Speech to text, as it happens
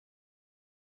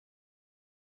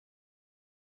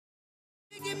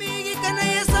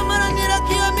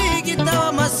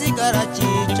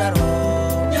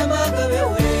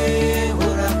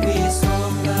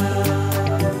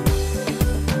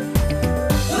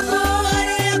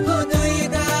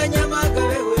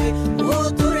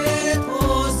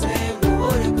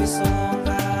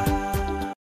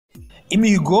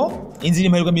Imihigo inzira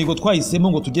imparirwa mihigo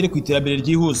twahisemo ngo tugere ku iterambere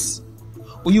ryihuse.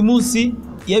 Uyu munsi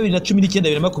ya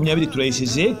 2019-2020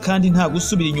 turayisheje kandi nta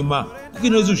gusubira inyuma kuko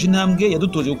intore zuje intambwe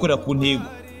yadutoje gukorera ku ntego.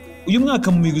 Uyu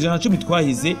mwaka mu mihigo 110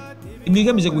 twahize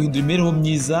imigamije guhindura imibereho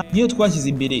myiza niyo twashyize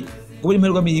imbere ngo buri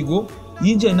imparirwa mihigo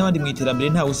yinjire n'abandi mu iterambere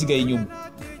nta usigaye inyuma.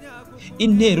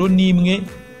 Intero ni imwe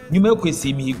nyuma yo kwesa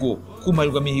imihigo ku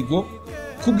mparirwa mihigo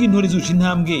kubw'intore zuje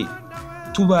intambwe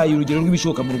tubaye urugero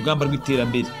rw'ibishoboka mu rugamba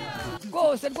rw'iterambere.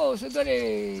 Rwose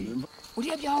dore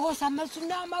uriya bya hose amazu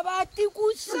n'amabati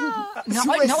gusa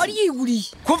ntawari yiguriye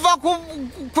kuva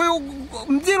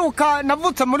mbyiruka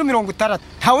navutse muri 60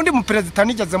 nta wundi mu president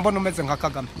nigeze mbona umeze nka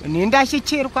Kagame. Ni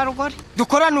indashyikirwa rugore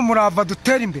dukorana umurava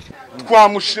dutera imbere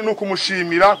twamushinu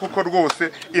kumushimira kuko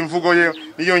rwose imvugo ye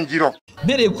niyo ngiro.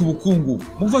 Mbereye ku bukungu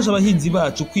mu gufasha abahinzi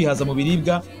bacu kwihaza mu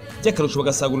biribwa by'akarusho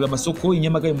bagasagurira amasoko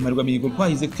Nyamagabe mu mparirwa mihigo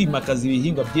twahize kwimakaza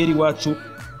ibihingwa byeri wacu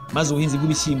maze ubuhinzi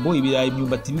bw'ibishyimbo, ibirayi,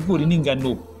 imyumbati, ibigori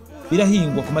n'ingano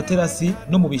birahingwa ku materasi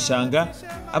no mu bishanga.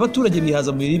 Abaturage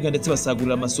bihaza mu biribwa ndetse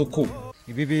basagurira amasoko.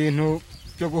 Ibi bintu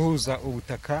byo guhuza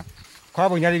ubutaka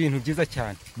twabonye ari ibintu byiza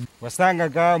cyane.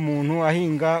 Wasangaga umuntu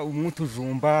ahinga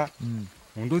umutujumba,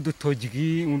 undi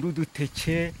udutoryi, undi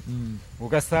uduteke,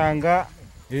 ugasanga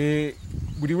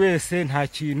buri wese nta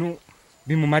kintu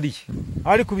bimumariye.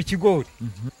 Ariko bikigori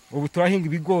ubu turahinga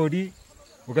ibigori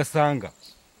ugasanga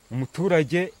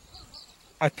umuturage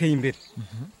ateye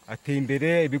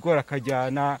imbere ibigori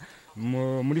akajyana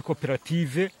muri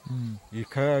koperative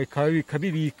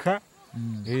ikabibika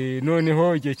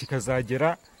noneho igihe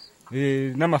kikazagera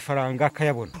n'amafaranga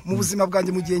akayabona. Mu buzima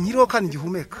bwanjye mu gihe nkiriho kandi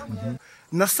ngihumeka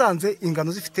nasanze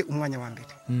ingano zifite umwanya wa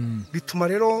mbere. Bituma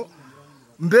rero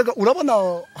mbega urabona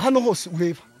hano hose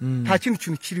ureba nta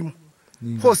kintu kirimo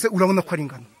hose urabona ko ari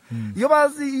ingano.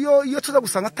 Iyo tuza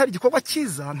gusanga atari igikorwa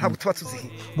cyiza ntabwo tuba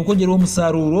tuzihinga. Mu kongera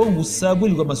umusaruro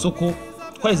gusagurirwa amasoko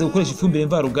twaheze gukoresha ifumbire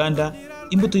mvaruganda,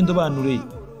 imbuto y'indobanure.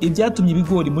 Ibyatumye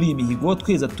ibigori muri iyi mihigo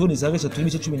tweza toni zisaga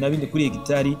 3.14 kuri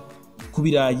hegitari, ku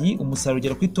birayi umusaruro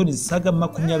ugera kuri toni zisaga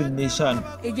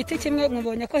 25. Igiti kimwe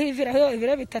mubonye ko hiviraho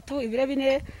ibiro 3, ibiro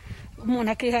 4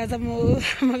 umuntu akihaza mu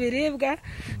biribwa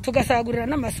tugasagurira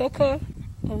n'amasoko.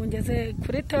 Ubu ngeze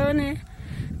kuri toni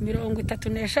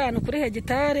 35 kuri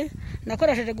hegitari.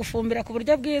 Nakoresheje gufumbira ku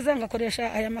buryo bwiza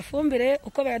ngakoresha aya mafumbire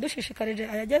uko bayadushishikarije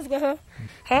ayagezweho.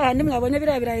 Hahandi mwabonye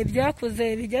birayi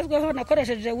byakuze bigezweho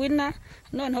nakoresheje wina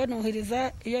noneho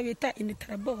nuhiriza iyo bita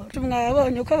initrabor.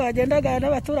 Mwabonye uko bagendaga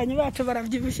n'abaturanyi bacu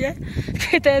baravyibushye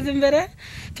twiteza imbere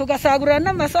tugasagurira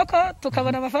n'amasoko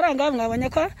tukabona amafaranga. Mwabonye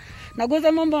ko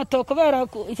naguzemo moto kubera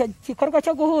icyo gikorwa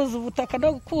cyo guhuza ubutaka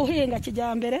no kuhinga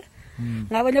kijyambere.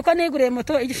 Mwabonye ko niguriye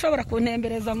moto igishobora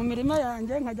kuntembereza mu mirima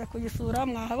yanjye nkajya kuyisura.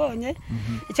 Mwahabonye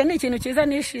icyo ni ikintu cyiza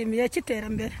nishimiye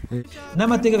cy'iterambere.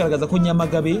 N'amateka agaragaza ko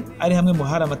Nyamagabe ari hamwe mu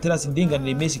hari amaterasi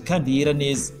ndinganire menshi kandi yera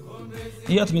neza.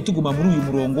 Niyo yatumye tuguma muri uyu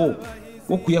murongo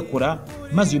wo kuyakora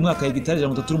maze uyu mwaka hegitari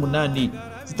 38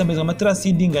 zitamezwa amaterasi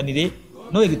y'indinganire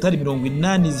no hegitari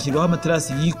 80 zishyirwaho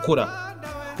amaterasi yikora.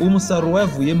 Uwo musaruro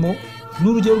wavuyemo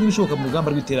n'urugero rw'ibishoboka mu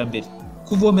rugamba rw'iterambere.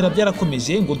 Kuvomera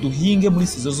byarakomeje ngo duhinge muri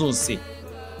sizo zose,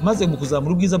 maze mu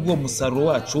kuzamura ubwiza bw'uwo musaruro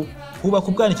wacu hubaka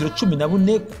ubwanikiro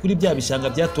 14 kuri bya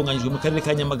bishanga byatunganyijwe mu karere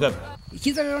ka Nyamagabe.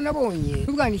 Ikiza rero nabonye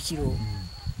ubwanikiro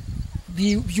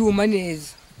byuma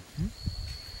neza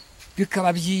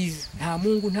bikaba byiza, nta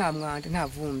mungu nta mwanda nta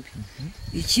vumbi.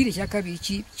 Ikiri cya kabiri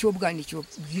cy'ubwanikiro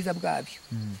bwiza bwabyo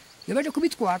yabaje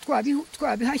kubitwara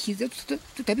twabihashyize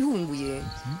tutabihunguye.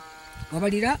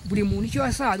 Babarira buri muntu icyo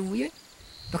yasaruye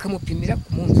bakamupimira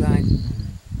ku munzani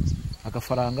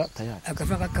agafaranga tayari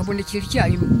agafaranga kabonekera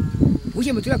icyarimwe.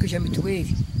 Uje mutura kwisha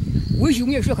mituweli uje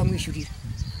umwesho akamwishyurira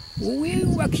uwe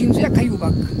wakinzu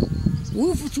yakayubaka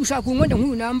uvuze ushaka umwenda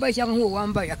nk'uyu nambaye cyangwa nk'uwo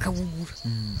wambaye akabugura.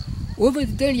 Uve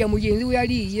deni ya mugenzi we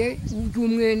yariye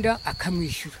umwenda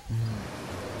akamwishyura.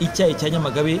 Icyayi cya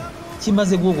Nyamagabe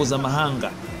kimaze guhogoza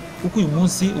amahanga kuko uyu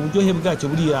munsi uburyohe bwacyo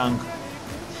buriranga.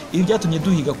 Ibi byatumye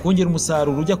duhiga kongera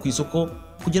umusaruro ujya ku isoko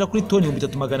kugera kuri toni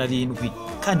 3700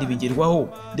 kandi bigerwaho,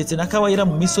 ndetse na kawa yera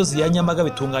mu misozi ya Nyamagabe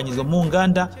bitunganyizwa mu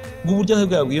nganda ngo uburyohe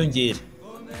bwayo bwiyongere.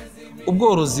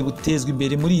 Ubworozi butezwa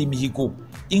imbere muri iyi mihigo.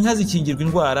 Inka zikingirwa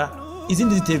indwara,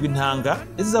 izindi ziterwa intanga,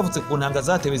 ndetse zavutse ku ntanga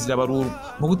zatewe zirabarura.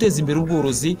 Mu guteza imbere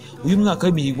ubworozi uyu mwaka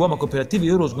w'imihigo amakoperative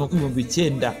yorozwe nko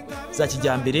 9,000 za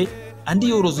kijyambere, andi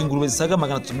yorozwe ingurube zisaga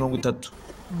 330.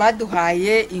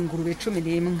 baduhaye ingurube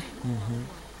 11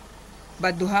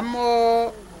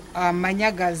 baduhamo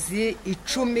amanyagazi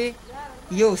 10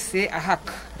 yose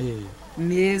ahaka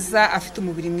meza afite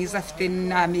umubiri mwiza afite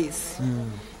n'amezi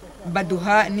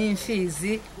baduha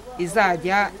n'imfizi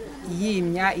izajya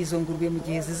yimya izo ngurube mu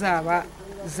gihe zizaba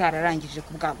zararangije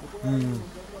kubwagura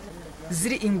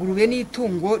ziri ingurube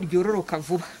n'itungo ryororoka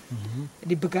vuba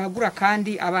ribwagura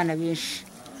kandi abana benshi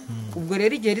ubwo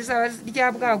rero igihe rizaba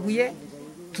ryabwaguye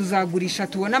tuzagurisha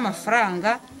tubone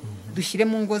amafaranga dushyire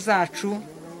mu ngo zacu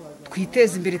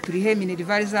twiteze imbere turihe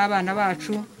minerivare z'abana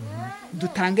bacu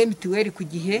dutange mituweli ku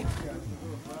gihe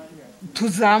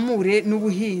tuzamure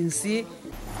n'ubuhinzi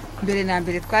mbere na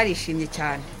mbere twarishimye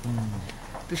cyane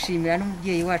dushimira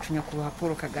n'umubyeyi wacu nyakubahwa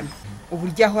Paul Kagame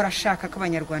uburyo ahora ashaka ko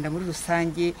abanyarwanda muri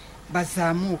rusange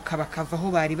bazamuka bakava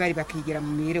aho bari bakigira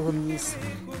mu mibereho myiza.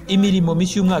 Imirimo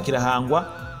mishya y'umwaka irahangwa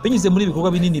binyuze muri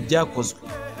ibikorwa binini byakozwe.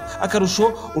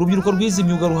 Akarusho urubyiruko rwize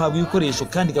imyuga ruhabwa ibikoresho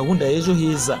kandi gahunda ya ejo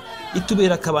heza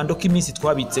itubera akabando k'iminsi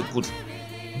twabitse kuri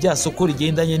bya soko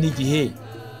rigendanye n'igihe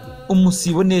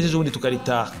umusibo nejeje ubundi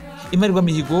tukaritaha.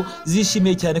 Imihigo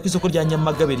zishimiye cyane ko isoko rya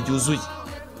Nyamagabe ryuzuye.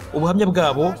 Ubuhamya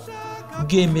bwabo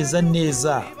bwemeza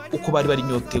neza uko bari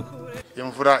nyotewe.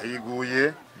 Imvura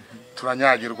iguye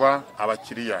turanyagirwa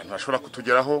abakiriya ntibashobora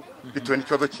kutugeraho bitewe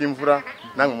n'ikibazo cy'imvura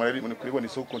namwe muri kuribona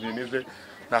isoko rimeze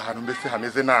nta hantu mbese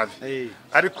hameze nabi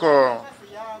ariko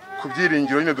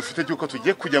kubyiringiro nyine dufite cyuko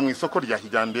tugiye kujya mu isoko rya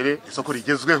kijyambere isoko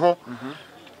rigezweho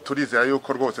turizera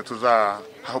yuko rwose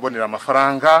tuzahabonera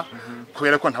amafaranga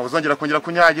kubera ko ntawe uzongera kongera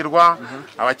kunyagirwa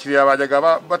abakiriya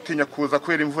bajyaga batinya kuza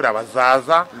kubera imvura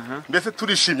bazaza mbese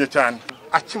turishimye cyane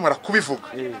akimara kubivuga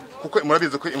kuko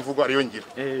murabizi ko imvugo ariyo ngira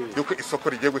yuko isoko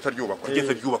rigiye guhita ryubakwa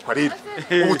rigeze ryubakwa rero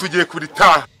ubu tugiye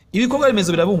kuritaha. Ibikorwa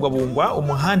remezo birabungwabungwa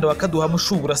umuhanda wa Kaduha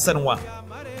Mushubu urasanwa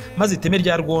maze iteme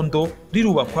rya Rwondo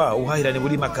rirubakwa uhahirane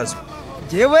buri makazo.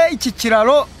 Jewe iki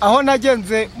kiraro aho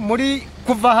nagenze muri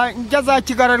kuva njya za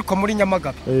Kigali ariko muri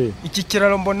Nyamagabe iki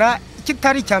kiraro mbona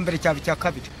kitari cyambere cyaba cya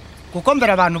kabiri kuko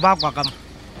mbere abantu bagwagamo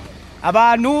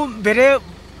abantu mbere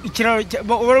ikiraro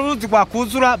uruzi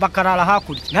rwakuzura bakarara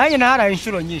hakurya nanjye naharaye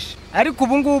inshuro nyinshi ariko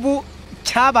ubu ngubu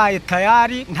cyabaye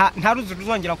tayari nta ruzi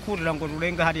ruzongera kurira ngo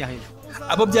rurenga hariya hejuru.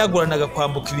 Abo byagoranaga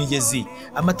kwambuka imigezi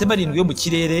amatema 7 yo mu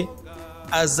kirere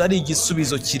azari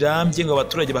igisubizo kirambye ngo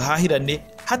abaturage bahahirane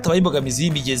hatabaye imbogamizi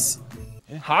y'imigezi.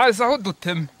 Haza aho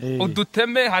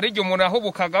uduteme hari igihe umuntu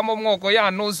ahubukagamo mwogo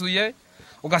yanuzuye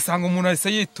ugasanga umuntu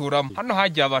ahise yituramo. Hano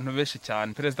hagiye abantu benshi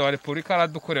cyane. Perezida wa Repubulika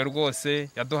aradukorera rwose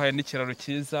yaduhaye n'ikiraro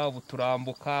cyiza ubu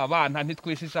turambuka abana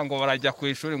ntitwishisha ngo barajya ku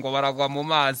ishuri ngo baragwa mu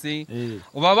mazi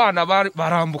ubu abana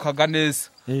barambukaga neza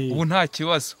ubu nta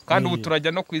kibazo kandi ubu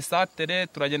turajya no ku isatere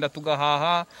turagenda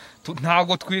tugahaha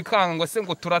ntago twikanga ngo se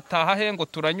ngo turataha he ngo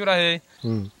turanyura he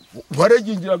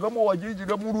baragingiragamo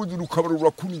wagingiramo uruzi rukabara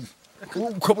rurakuniza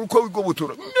ukabura uko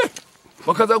wigobotora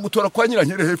bakazagutora kwa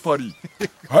nyirankere hepfari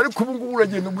ariko ubu ngubu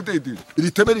uragenda umudedere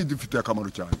iri teme ridufitiye akamaro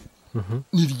cyane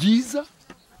ni ryiza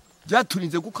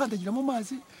byaturinze gukandagira mu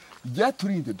mazi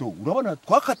byaturinze do urabona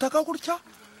twakataka gutya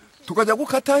tukajya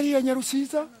gukata hariya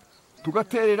Nyarusiza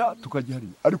tugaterera tukajya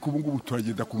hariya ariko ubu ngubu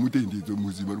turagenda ku mudendezo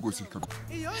muzima rwose.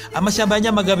 Amashyamba ya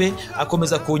Nyamagabe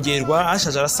akomeza kongerwa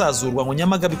ashaje arasazurwa ngo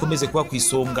Nyamagabe ikomeze kuba ku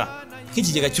isonga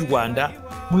nk'ikigega cy'u Rwanda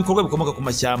mu bikorwa bikomoka ku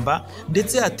mashyamba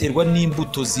ndetse haterwa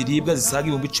n'imbuto ziribwa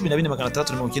zisaga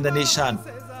 14,695.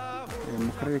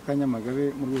 Mu karere ka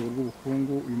Nyamagabe mu rwego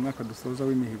rw'ubukungu uyu mwaka dusoza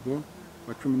w'imihigo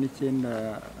wa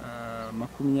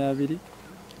 19-20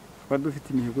 twari dufite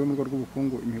imihigo yo mu rwego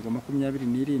rw'ubukungu imihigo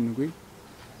 27.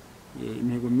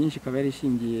 Imihigo myinshi ikaba yari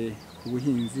ishingiye ku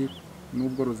buhinzi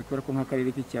n'ubworozi kubera ko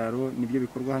nk'akarere k'icyaro nibyo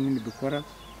bikorwa hanini dukora.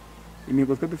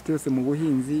 Imihigo twe dufite yose mu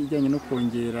buhinzi ijyanye no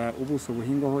kongera ubuso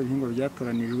buhingwaho ibihingwa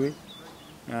byatoranijwe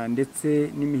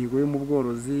ndetse n'imihigo yo mu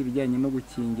bworozi bijyanye no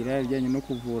gukingira bijyanye no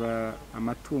kuvura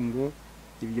amatungo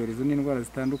ibyorezo n'indwara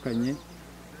zitandukanye.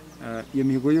 Iyo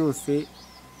mihigo yose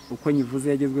uko nyivuze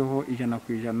yagezweho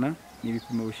 100%, ni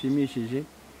ibipimo bishimishije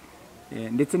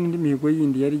ndetse n'indi mihigo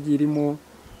yindi yari irimo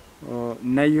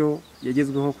nayo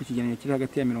yagezweho ku kigereranyo kiri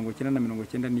hagati ya 90 na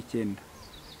 99.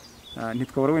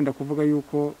 Ntitwabura wenda kuvuga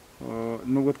yuko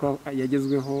nubwo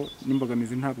yagezweho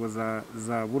n'imbogamizi ntabwo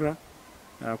zabura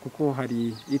kuko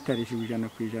hari itarishije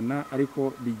 100%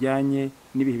 ariko bijyanye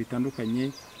n'ibihe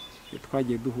bitandukanye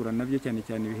twagiye duhura nabyo cyane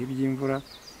cyane ibihe by'imvura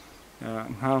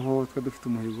nkaho twa dufite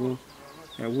umuhigo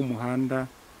w'umuhanda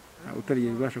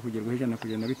utarigeze ubasha kugerwaho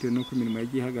 100% bitewe n'uko imirimo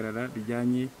yagiye ihagarara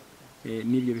bijyanye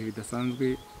n'ibyo bihe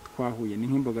bidasanzwe twahuye ni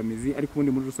nk'imbogamizi ariko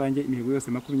ubundi muri rusange imihigo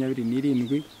yose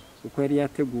 27 uko yari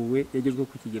yateguwe yagezweho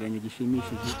ku kigereranyo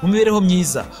gishimishije. Mu mibereho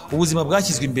myiza ubuzima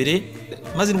bwashyizwe imbere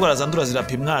maze indwara zandura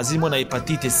zirapimwa zirimo na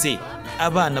hepatite C.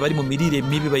 Abana bari mu mirire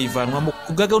mibi bayivanwamo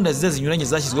ku bwa gahunda nziza zinyuranye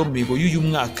zashyizweho mu mihigo y'uyu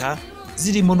mwaka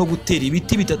zirimo no gutera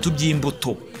ibiti 3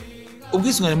 by'imbuto.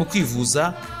 Ubwisungane mu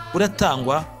kwivuza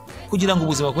buratangwa kugira ngo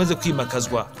ubuzima bukomeze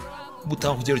kwimakazwa,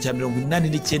 butanga ku kigero cya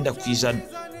 89%.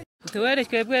 Tuwere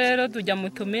twebwe rero tujya mu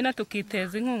tumina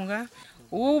tukiteza inkunga,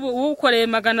 ukoreye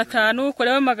 500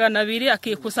 ukorewe 200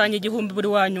 akikusanya 1000 buri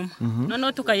wanyuma.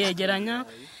 Noneho tukayegeranya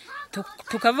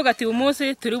tukavuga ati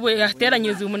umunsi turi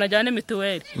buyateranyiriza umuntu ajyane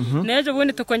mituweli, nejo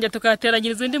bundi tukongera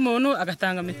tukateranyiriza undi muntu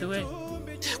agatanga mituweli.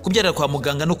 Kubyarira kwa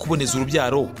muganga no kuboneza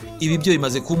urubyaro, ibi byo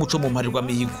bimaze kuba umuco mu mparirwa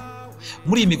mihigo.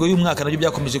 Muri imihigo y'umwaka nabyo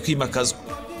byakomeje kwimakazwa.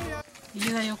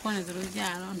 Iyo yo kuboneza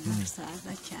urubyaro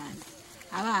ntusaza cyane.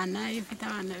 Abana iyo ufite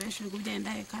abana benshi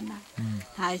ugenda hekana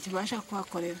nta kibasha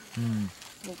kubakorera,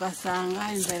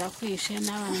 ugasanga inzara kwishe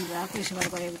n'abandi bakwishe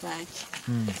barwaye bwaki.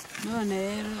 None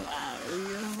rero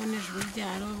iyo uboneje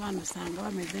urubyaro abana usanga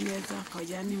bameze neza,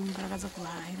 bakajya n'imbaraga zo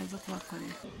kubahahira zo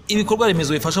kubakorera. Ibikorwa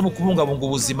remezo bifasha mu kubungabunga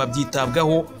ubuzima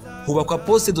byitabwaho, hubakwa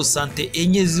poste de santé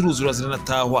enye ziruzura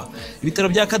ziranatahwa. Ibitaro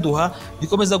bya Kaduha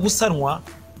bikomeza gusanwa,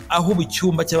 aho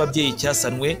icyumba cy'ababyeyi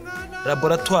cyasanwe,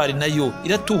 laboratoire nayo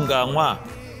iratunganywa,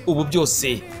 ubu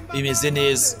byose bimeze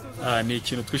neza. Ni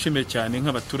ikintu twishimiye cyane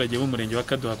nk'abaturage b'umurenge wa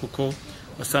Kaduha, kuko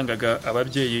wasangaga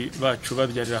ababyeyi bacu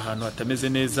babyarira ahantu hatameze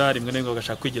neza, rimwe na rimwe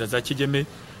bagashaka kwigira za Kigeme,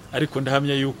 ariko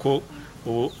ndahamya yuko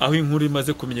aho inkuru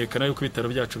imaze kumenyekana yuko ibitaro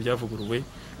byacu byavuguruwe,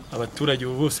 abaturage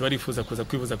bose barifuza kuza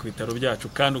kwivuza ku bitaro byacu,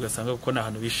 kandi ugasanga kuko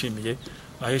n'ahantu bishimiye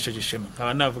bahesheje ishema.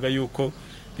 Nkaba navuga yuko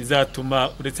bizatuma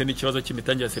uretse n'ikibazo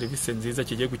cy'imitangire ya serivisi nziza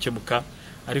kigiye gukemuka,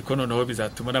 ariko noneho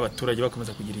bizatuma n'abaturage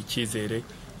bakomeza kugira icyizere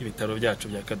ibitaro byacu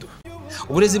bya Kaduha.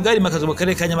 Uburezi bwari makazo mu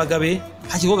karere ka Nyamagabe,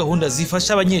 hashyirwaho gahunda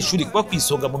zifasha abanyeshuri kuba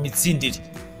kwisonga mu mitsindire.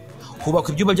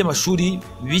 Hubakwa ibyumba by'amashuri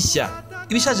bishya,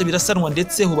 ibishaje birasanwa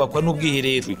ndetse hubakwa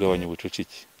n'ubwiherero. Bigabanya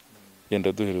ubucucike.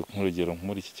 Yenda duhere nk'urugero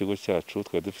muri iki kigo cyacu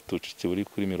twari dufite ubucucike buri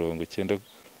kuri 90,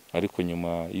 ariko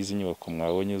nyuma y'izi nyubako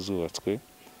mwabonye zubatswe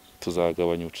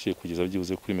tuzagabanya ubucucike kugeza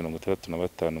byibuze kuri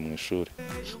 65 mu ishuri.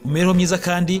 Mu mibereho myiza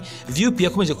kandi VUP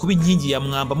yakomeje kuba inkingi ya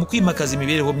mwamba mu kwimakaza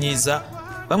imibereho myiza.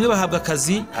 Bamwe bahabwa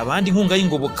akazi, abandi inkunga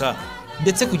y'ingoboka,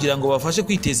 ndetse kugira ngo bafashe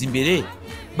kwiteza imbere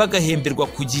bagahemberwa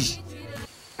ku gihe.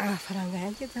 Amafaranga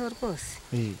yangezeho rwose,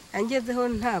 yangezeho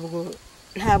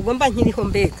ntabwo mba nkiriho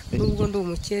mbega, nubwo ndi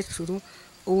umukecuru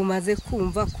ubu maze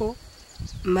kumva ko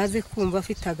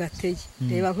afite agatege.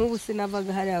 Reba nk'ubu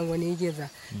sinavaga hariya ngo nigeza,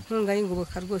 inkunga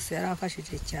y'ingoboka rwose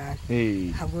yaramfashije cyane.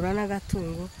 Hagura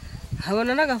n'agatungo,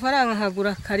 nkabona n'agafaranga,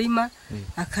 nkagura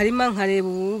akarima nkareba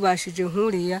ubu bashije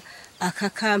nkuriya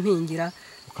akakampingira,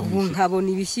 ubu nkabona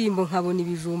ibishyimbo, nkabona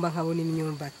ibijumba, nkabona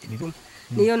imyumbati.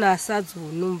 Niyo nasaza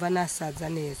ubu numva nasaza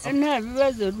neza. Nta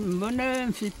bibazo mbona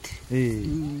mfite,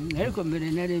 ariko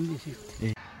mbere nari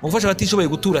mbifite. Mufasha abatishoboye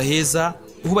gutura heza,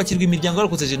 hubakirwa imiryango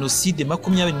yarokotse jenoside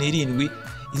 27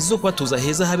 izo kubatuza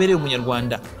heza habereye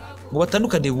umunyarwanda ngo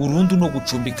batandukane burundu no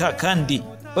gucumbika kandi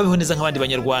babeho neza nk'abandi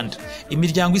banyarwanda.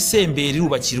 Imiryango isembera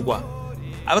irubakirwa,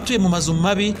 abatuye mu mazu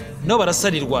mabi nabo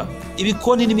barasarirwa,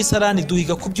 ibikoni n'imisarani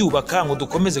duhiga kubyubaka ngo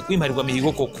dukomeze kwimparirwa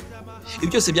mihigo koko. Ibi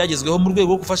byose byagezweho mu rwego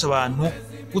rwo gufasha abantu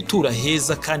gutura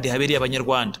heza kandi habereye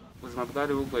abanyarwanda. Ubuzima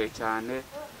bwari bugoye cyane,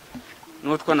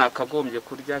 n'utwo nakagombye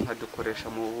kurya nkadukoresha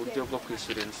mu buryo bwo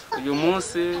kwishyura inzu. Uyu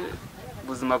munsi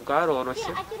ubuzima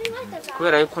bwaroroshye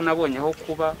kubera yuko nabonye aho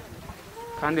kuba,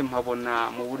 kandi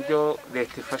mpabona mu buryo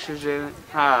leta ifashije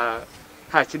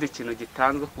nta kindi kintu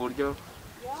gitanzwe, ku buryo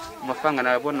amafaranga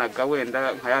nabonaga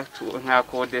wenda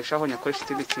nkayakodeshaho nyakoresha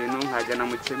ikindi kintu, nkajyana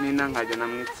mu kimina, nkajyana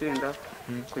mu itsinda,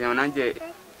 kugira ngo nanjye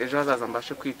ejo hazaza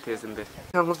mbashe kwiteza imbere.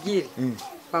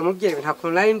 Bamubwira nta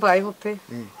kuntu nari mbayeho pe,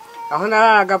 aho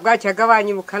nararaga bwacyaga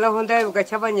banyirukana, aho ndaye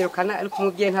bugacya banyirukana, ariko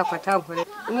umubyeyi ntako atankorera.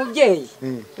 Umubyeyi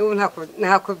n'ubu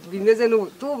ntako bimeze,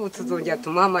 n'ubu tuzongera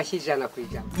tumuha amashyi 100%.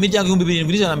 Imiryango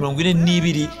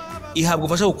 2142 ihabwa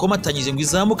ubufasha bukomatanyije ngo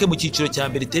izamuke mu cyiciro cya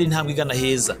mbere itera intambwe igana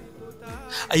heza.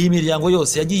 Iyi miryango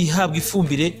yose yagiye ihabwa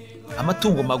ifumbire,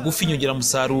 amatungo magufi,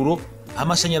 inyongeramusaruro,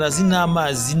 amashanyarazi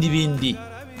n'amazi n'ibindi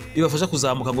bibafasha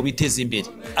kuzamuka ngo biteze imbere.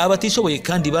 Abatishoboye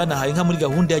kandi banahaye inka muri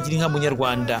gahunda ya gira inka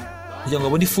munyarwanda kugira ngo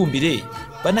babone ifumbire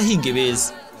banahinge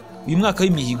beza. Uyu mwaka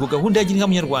w'imihigo gahunda ya gira inka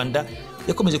munyarwanda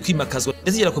yakomeje kwimakazwa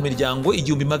ndetse igera ku miryango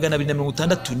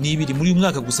 1262 muri uyu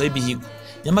mwaka gusa w'imihigo.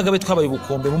 Nyamagabe twabaye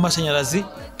ubukombe mu mashanyarazi,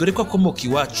 dore ko akomoka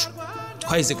iwacu.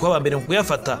 Twahize kuba mbere mu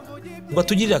kuyafata ngo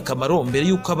atugirire akamaro mbere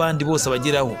y'uko abandi bose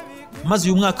bageraho. Maze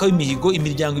uyu mwaka w'imihigo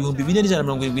imiryango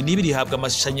 2472 ihabwa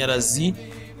amashanyarazi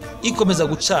ikomeza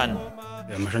gucana.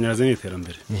 Amashanyarazi ni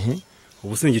iterambere.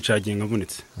 Ubu singicaginga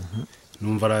mbunitse.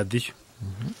 numva radiyo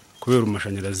kubera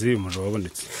amashanyarazi umuriro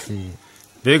wabonetse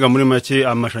mbega muri make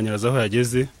amashanyarazi aho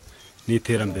yageze ni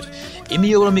iterambere.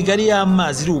 Imiyoboro migari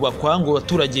y'amazi irubakwa ngo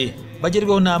abaturage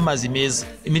bagerweho n'amazi meza,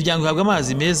 imiryango ihabwa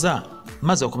amazi meza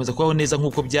maze bakomeza kubaho neza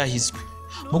nk'uko byahizwe.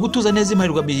 Mu gutuza neza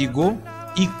imihigo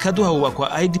ikaduha hubakwa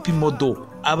IDP model,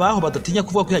 abaho badatinya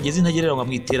kuvuga ko yageze intagereranywa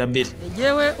mu iterambere.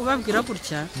 Yewe ubabwira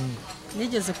gutya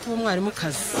nigeze kuba umwarimu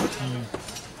kazi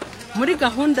muri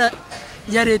gahunda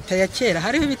ya leta ya kera,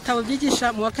 hariho ibitabo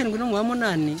byigisha mu wa 7 no mu wa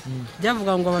 8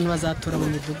 byavuga ngo abantu bazatura mu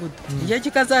midugudu, igihe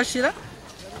kikazashira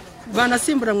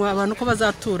banasimburanwa abantu ko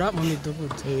bazatura mu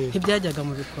midugudu, ntibyajyaga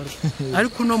mu bikorwa.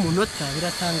 Ariko no munota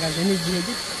biratangaje, ni igihe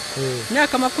gito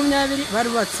myaka 20 bari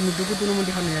batse imidugudu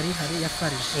n'umundi hano yari hari ya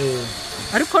farije,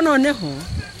 ariko noneho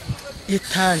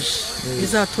etaje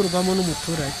izaturwamo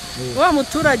n'umuturage. Wa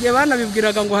muturage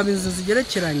banabibwiraga ngo habe inzu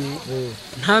zigerekeranye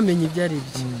ntamenye ibyo ari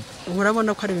byo.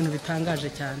 Urabona ko ari ibintu bitangaje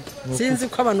cyane, sinzi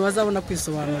ko abantu bazabona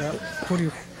kwisobanura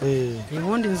kuriho.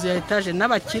 Ubundi inzu ya etaje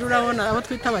n'abakire, urabona abo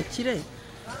twita abakire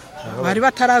bari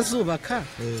batarazubaka,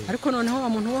 ariko noneho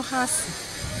umuntu wo hasi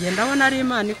genda abona ari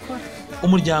Imana ikora.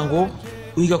 Umuryango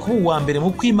wiga kuba uwa mbere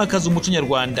mu kwimakaza umuco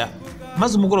nyarwanda,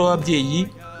 maze umugoroba w'ababyeyi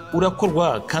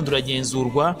urakorwa kandi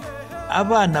uragenzurwa,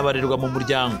 abana barerwa mu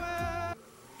muryango.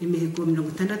 Imihigo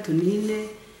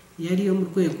 64 yari yo mu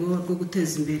rwego rwo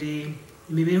guteza imbere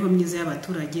imibereho myiza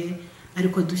y'abaturage,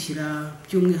 ariko dushyira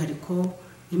by'umwihariko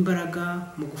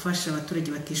imbaraga mu gufasha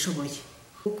abaturage batishoboye,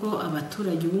 kuko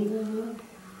abaturage ubu ngubu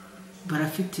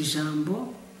barafite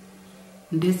ijambo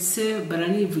ndetse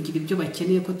baranivugira ibyo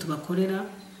bakeneye ko tubakorera,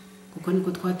 kuko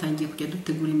niko twatangiye kujya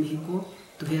dutegura imihigo,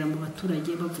 duhera mu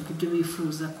baturage bavuga ibyo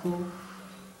bifuza ko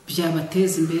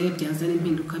byabateza imbere, byazana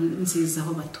impinduka nziza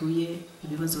aho batuye,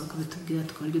 ibibazo bakabitubwira,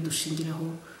 tukaba ibyo dushingiraho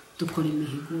dukora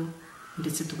imihigo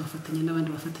ndetse tugafatanya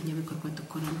n'abandi bafatanyabikorwa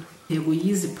dukorana. Intego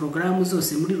y'izi porogaramu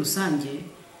zose muri rusange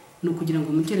ni ukugira ngo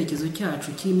mu cyerekezo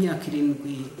cyacu cy'imyaka 7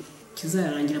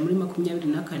 kizarangira muri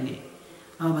 24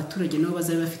 aba baturage nabo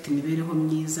bazabe bafite imibereho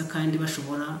myiza kandi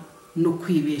bashobora no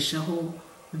kwibeshaho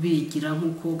bigira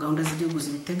nk'uko gahunda z'igihugu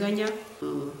zibiteganya.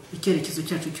 Icyerekezo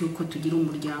cyacu cy'uko tugira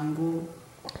umuryango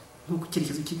nk'uko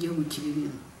icyerekezo cy'igihugu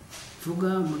kibivuga,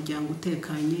 umuryango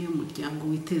utekanye, umuryango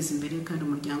witeza imbere kandi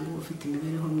umuryango ufite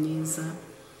imibereho myiza,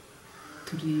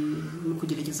 turi no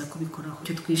kugerageza kubikoraho.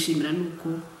 Icyo twishimira ni uko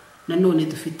nanone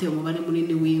dufite umubare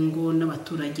munini w'ingo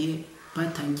n'abaturage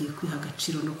batangiye kwiha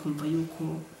agaciro no kumva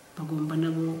yuko bagomba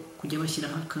nabo kujya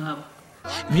bashyiraho akabo.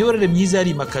 Imiyoborere myiza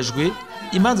yarimakajwe,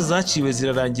 imanza zaciwe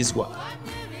zirarangizwa,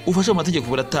 ufashe mu mategeko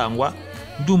buratangwa,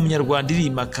 ndi umunyarwanda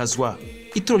irimakazwa,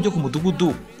 ituro ryo ku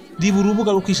mudugudu riba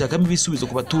urubuga rwo kwishakamo ibisubizo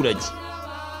ku baturage.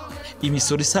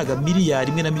 Imisoro isaga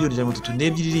miliyari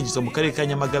 1,132 irinjizwa mu karere ka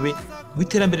Nyamagabe mu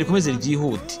iterambere rikomeze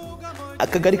ryihute.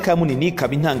 Akagari ka Munini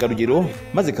kaba intangarugero,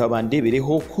 maze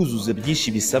kabandebereho kuzuza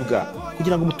byinshi bisabwa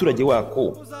kugira ngo umuturage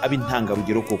wako abe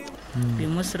intangarugero koko. Uyu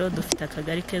munsi rero dufite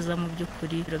akagari keza mu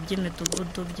by'ukuri, ibiro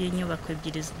by'imidugudu by'inyubako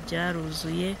 2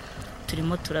 byaruzuye,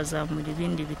 turimo turazamura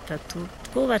ibindi 3,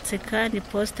 twubatse kandi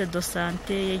poste de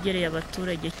santé yegereye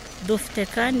abaturage, dufite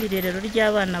kandi irerero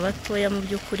ry'abana batoya mu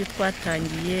by'ukuri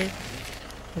twatangiye,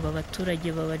 ubu abaturage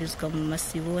babarizwa mu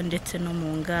masibo ndetse no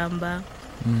mu ngamba.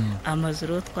 Amazu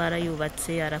rero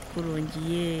twarayubatse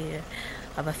arakurungiye,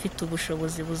 abafite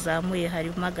ubushobozi buzamuye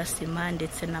harimo agasima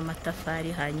ndetse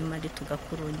n'amatafari, hanyuma ari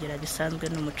tugakurungira bisanzwe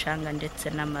n'umucanga ndetse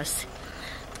n'amase.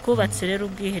 Twubatse rero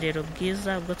ubwiherero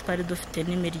bwiza, ubwo twari dufite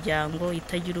n'imiryango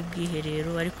itagira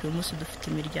ubwiherero, ariko uyu munsi dufite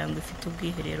imiryango ifite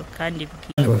ubwiherero kandi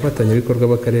bwiza.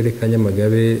 Abafatanyabikorwa b'akarere ka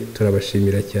Nyamagabe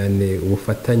turabashimira cyane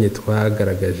ubufatanye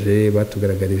twagaragaje,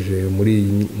 batugaragarije muri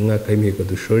iyi mwaka w'imihigo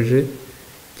dushoje,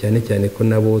 cyane cyane ko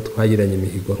nabo twagiranye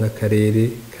imihigo nk'akarere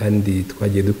kandi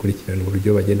twagiye dukurikirana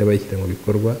uburyo bagenda bayishyira mu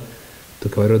bikorwa,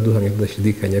 tukaba rero duhamya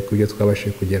tudashidikanya ko ibyo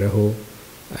twabashije kugeraho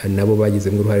nabo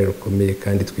bagizemo uruhare rukomeye,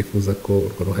 kandi twifuza ko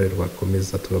urwo ruhare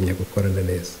rwakomeza tugamya gukorana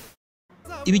neza.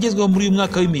 Ibigezweho muri uyu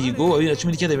mwaka w'imihigo wa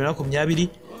 2019-2020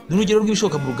 ni urugero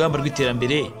rw'ibishoboka mu rugamba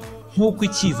rw'iterambere nk'uko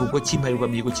ikivugo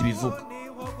cy'imparirwamihigo kibivuga.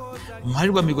 Mu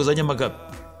mparirwamihigo za Nyamagabe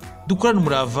dukorana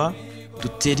umurava,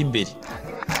 dutera imbere.